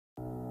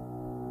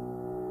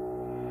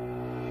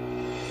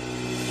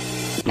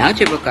Now,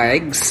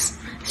 TribuCargs.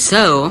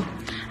 So,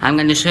 I'm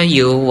gonna show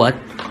you what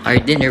our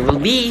dinner will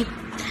be.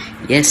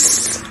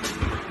 Yes.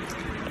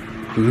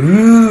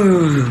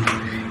 Ooh,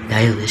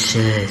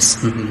 delicious.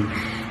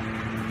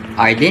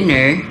 Our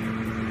dinner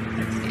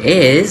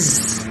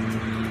is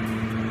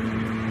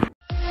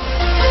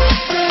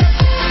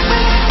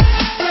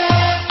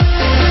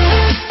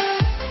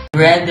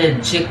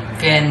breaded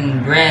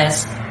chicken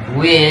breast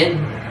with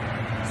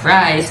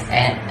fries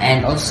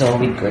and also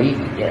with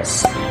gravy.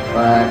 Yes,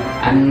 but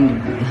I'm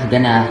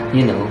gonna,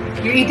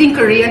 You're eating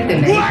Korean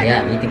tonight?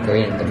 yeah, I'm eating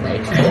Korean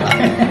tonight.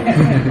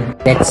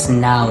 Let's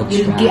now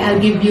try. I'll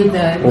give you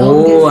the longest.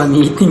 Oh, I'm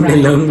eating the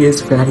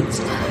longest fries.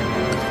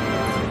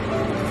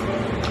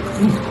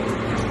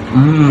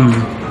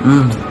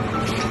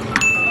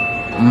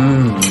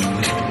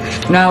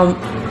 Now,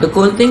 the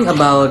cool thing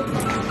about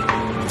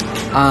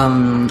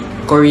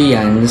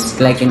Koreans,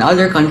 like in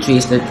other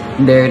countries, that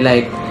they're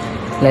like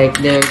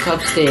their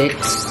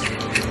chopsticks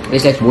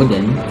is like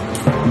wooden,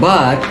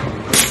 but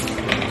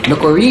the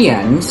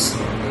Koreans,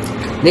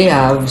 they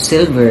have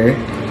silver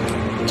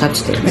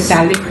chopsticks.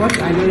 Metallic what?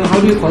 I don't know. How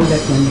do you call that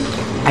one?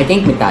 I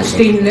think metallic.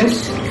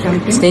 Stainless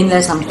something?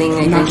 Stainless something,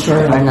 I Not think.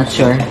 sure. I'm not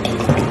sure.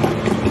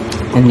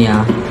 And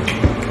yeah.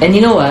 And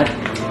you know what?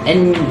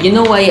 And you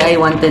know why I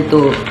wanted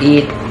to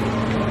eat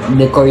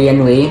the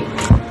Korean way?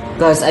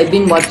 Because I've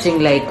been watching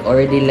like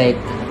already like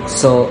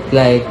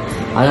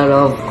a lot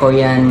of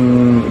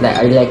Korean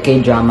like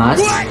K-dramas,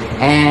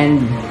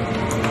 and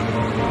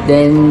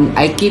then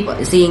I keep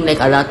seeing like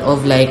a lot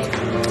of like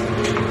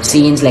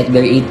scenes like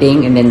they're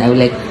eating, and then I was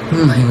like,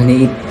 I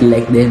wanna eat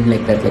like them,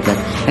 like that.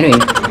 Anyway,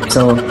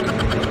 so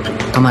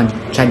come on,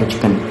 try the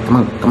chicken.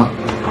 Come on.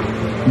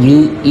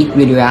 You eat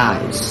with your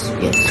eyes.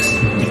 Yes.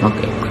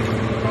 Okay.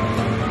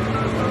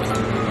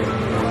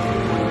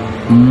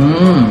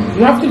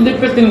 You have to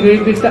dip it in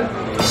gravy.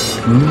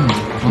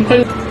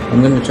 Okay.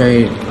 I'm gonna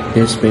try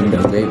this with the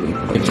gravy.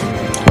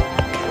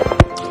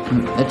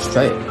 Let's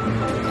try it.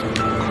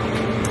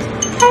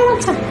 I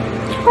want some.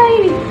 Try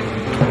it.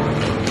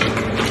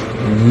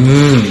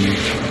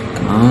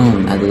 Come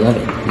on, I love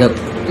it.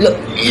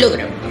 Look at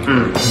it.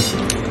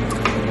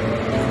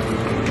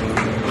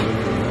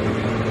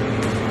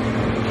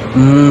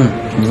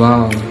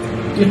 Wow.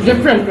 It's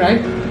different,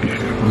 right?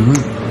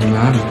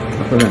 Yeah,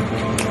 look at it.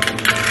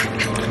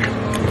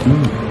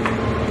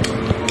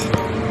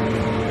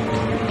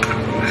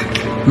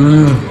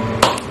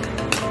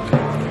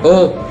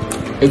 Oh,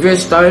 if you're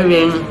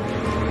starving,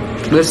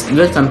 there's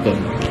something.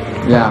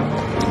 Yeah.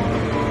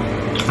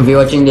 If you're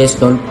watching this,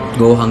 don't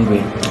go hungry.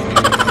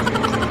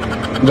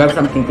 Grab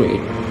something to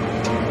eat.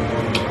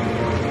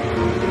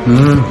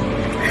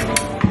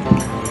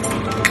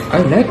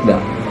 I like that.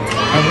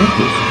 I like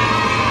this.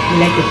 You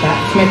like it, huh?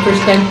 It's my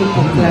first time to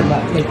cook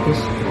like this.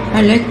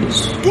 I like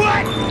this.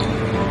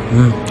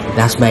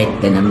 Last bite,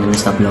 then I'm gonna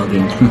stop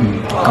vlogging.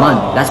 Come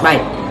on, last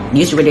bite.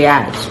 Use with your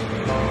eyes.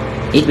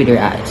 Eat with your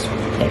eyes.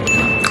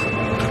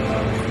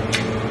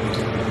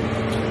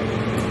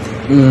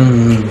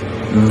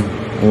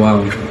 Wow.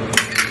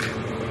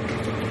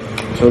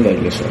 So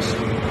delicious.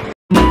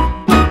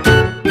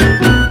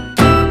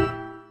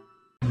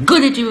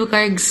 Good at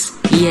TribuCargs.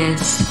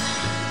 Yes.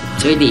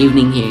 It's already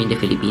evening here in the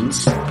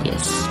Philippines.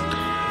 Yes.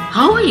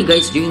 How are you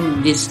guys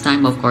during this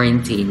time of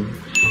quarantine?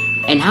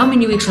 And how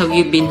many weeks have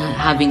you been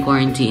having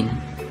quarantine?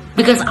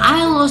 Because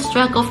I lost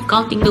track of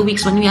counting the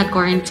weeks when we had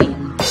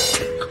quarantine.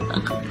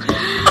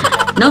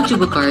 Now,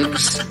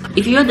 TribuCargs,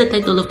 if you heard the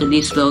title of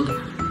today's vlog,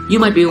 you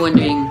might be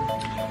wondering,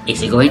 is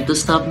he going to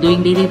stop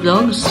doing daily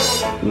vlogs?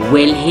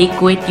 Will he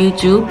quit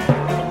YouTube?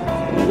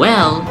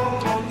 Well,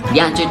 the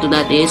answer to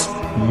that is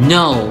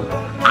no.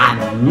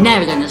 I'm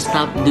never gonna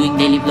stop doing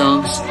daily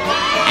vlogs,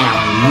 and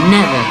I'll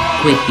never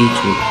quit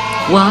YouTube.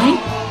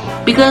 Why?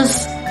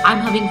 Because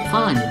I'm having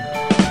fun.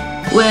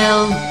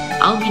 Well,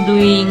 I'll be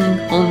doing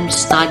home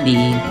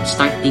study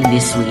starting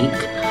this week.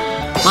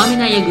 Mom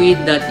and I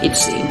agreed that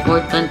it's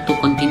important to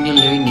continue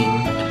learning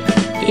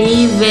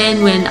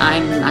even when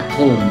I'm at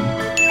home.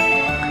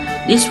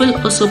 This will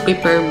also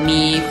prepare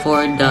me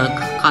for the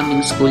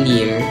coming school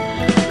year.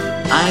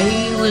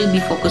 I will be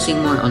focusing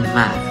more on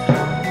math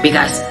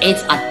because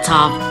it's a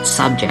tough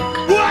subject.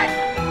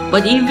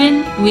 But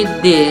even with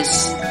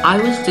this, I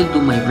will still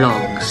do my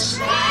vlogs.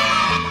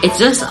 It's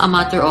just a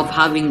matter of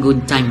having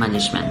good time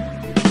management.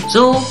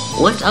 So,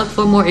 watch out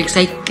for more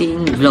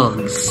exciting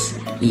vlogs.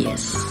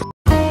 Yes.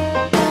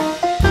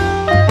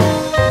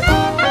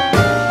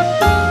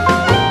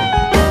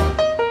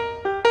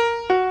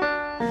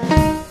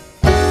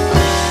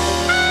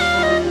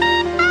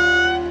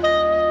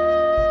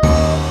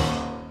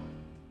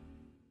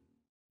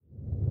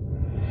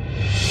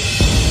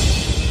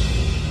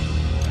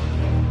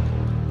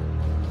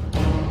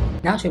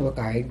 Now,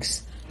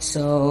 TribuCargs.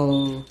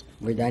 So,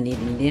 we're done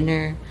eating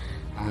dinner.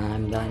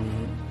 I'm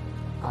done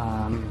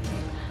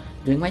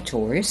doing my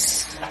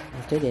chores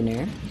after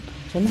dinner.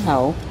 So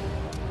now,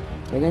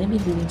 we're gonna be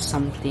doing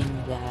something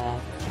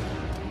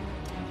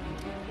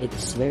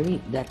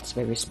that's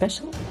very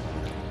special,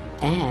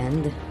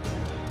 and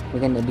we're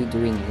gonna be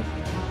doing it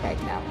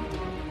right now.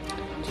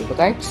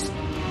 TribuCargs,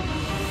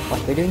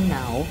 what we're doing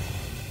now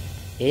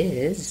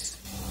is